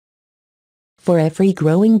For every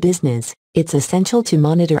growing business, it's essential to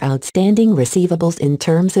monitor outstanding receivables in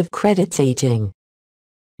terms of credits aging.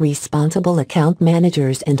 Responsible account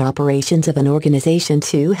managers and operations of an organization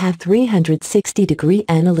to have 360-degree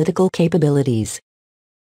analytical capabilities.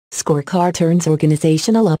 Scorecard turns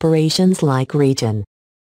organizational operations like region,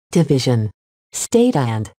 division, state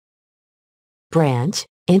and branch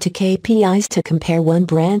into KPIs to compare one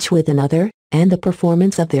branch with another, and the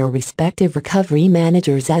performance of their respective recovery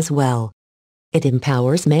managers as well. It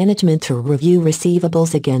empowers management to review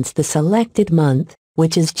receivables against the selected month,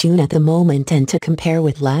 which is June at the moment, and to compare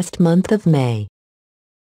with last month of May.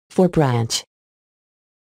 For branch,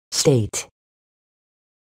 state,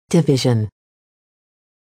 division,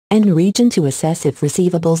 and region to assess if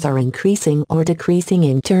receivables are increasing or decreasing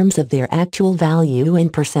in terms of their actual value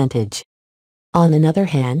and percentage. On another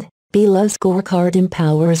hand, below scorecard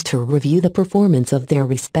empowers to review the performance of their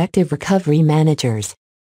respective recovery managers.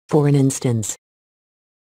 For an instance,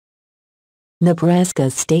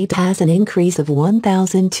 Nebraska State has an increase of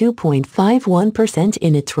 1,002.51%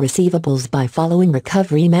 in its receivables by following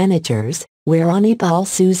recovery managers, where Anibal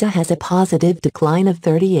Souza has a positive decline of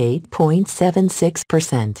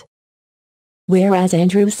 38.76%. Whereas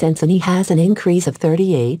Andrew Sensoni has an increase of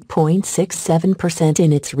 38.67%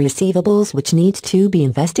 in its receivables, which needs to be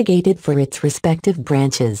investigated for its respective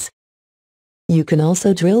branches. You can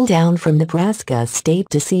also drill down from Nebraska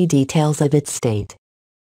State to see details of its state.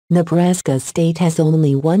 Nebraska State has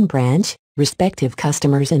only one branch, respective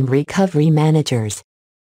customers and recovery managers.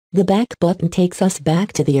 The back button takes us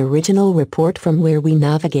back to the original report from where we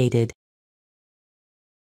navigated.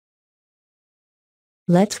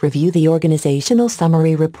 Let's review the Organizational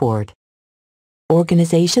Summary Report.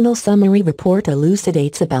 Organizational Summary Report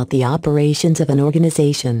elucidates about the operations of an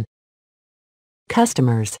organization.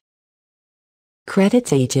 Customers,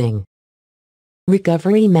 credits aging,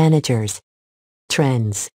 recovery managers,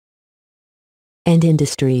 trends, and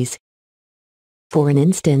industries. For an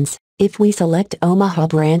instance, if we select Omaha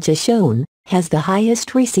branch as shown, has the highest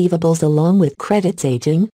receivables along with credits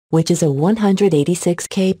aging, which is a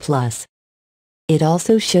 186K plus. It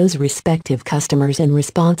also shows respective customers and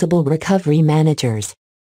responsible recovery managers.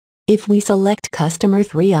 If we select Customer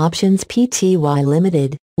 3 Options Pty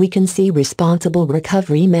Limited, we can see responsible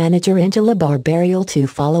recovery manager Angela Barbarial to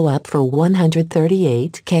follow up for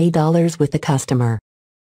 $138K with the customer,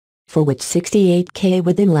 for which $68K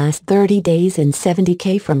within last 30 days and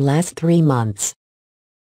 $70K from last 3 months.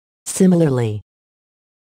 Similarly,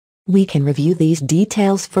 we can review these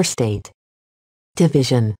details for state,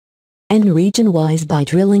 division, and region-wise by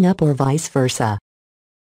drilling up or vice versa.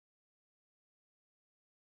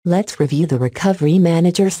 Let's review the Recovery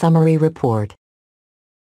Manager Summary Report.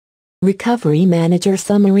 Recovery Manager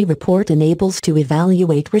Summary Report enables to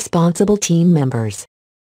evaluate responsible team members.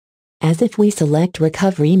 As if we select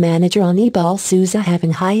Recovery Manager Anibal Souza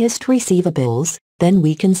having highest receivables, then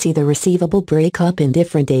we can see the receivable breakup in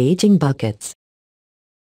different aging buckets.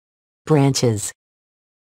 Branches,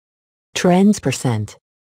 trends %,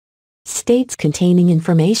 states containing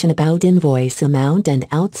information about invoice amount and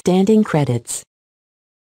outstanding credits.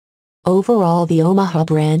 Overall, the Omaha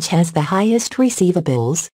branch has the highest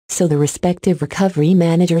receivables, so the respective recovery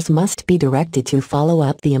managers must be directed to follow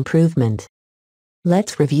up the improvement.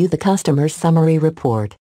 Let's review the Customer's Summary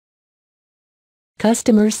Report.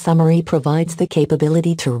 Customer's Summary provides the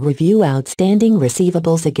capability to review outstanding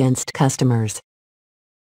receivables against customers.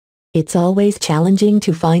 It's always challenging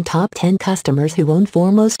to find top 10 customers who own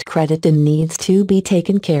foremost credit and needs to be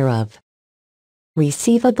taken care of.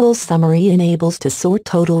 Receivables Summary enables to sort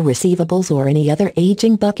total receivables or any other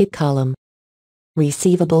aging bucket column.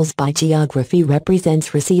 Receivables by geography represents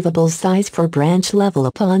receivables size for branch level.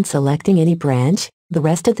 Upon selecting any branch, the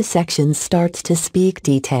rest of the section starts to speak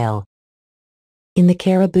detail. In the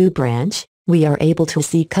Caribou branch, we are able to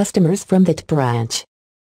see customers from that branch.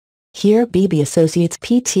 Here BB Associates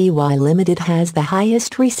Pty Limited has the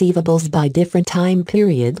highest receivables by different time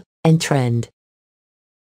period and trend.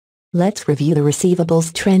 Let's review the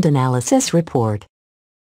Receivables Trend Analysis Report.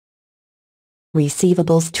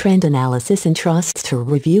 Receivables Trend Analysis entrusts to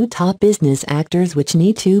review top business actors which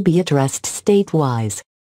need to be addressed state-wise,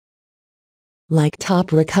 like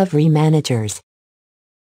top recovery managers,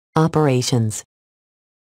 operations,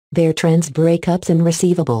 their trends, breakups, and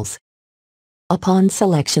receivables. Upon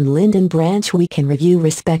selection Linden branch, we can review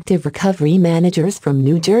respective recovery managers from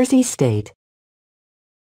New Jersey State,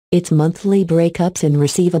 its monthly breakups and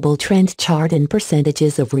receivable trend chart and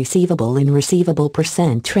percentages of receivable in receivable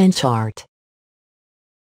percent trend chart.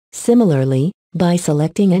 Similarly, by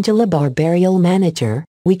selecting Angela Barbarial Manager,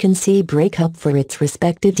 we can see breakup for its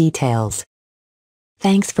respective details.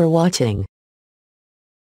 Thanks for watching.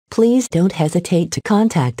 Please don't hesitate to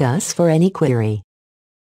contact us for any query.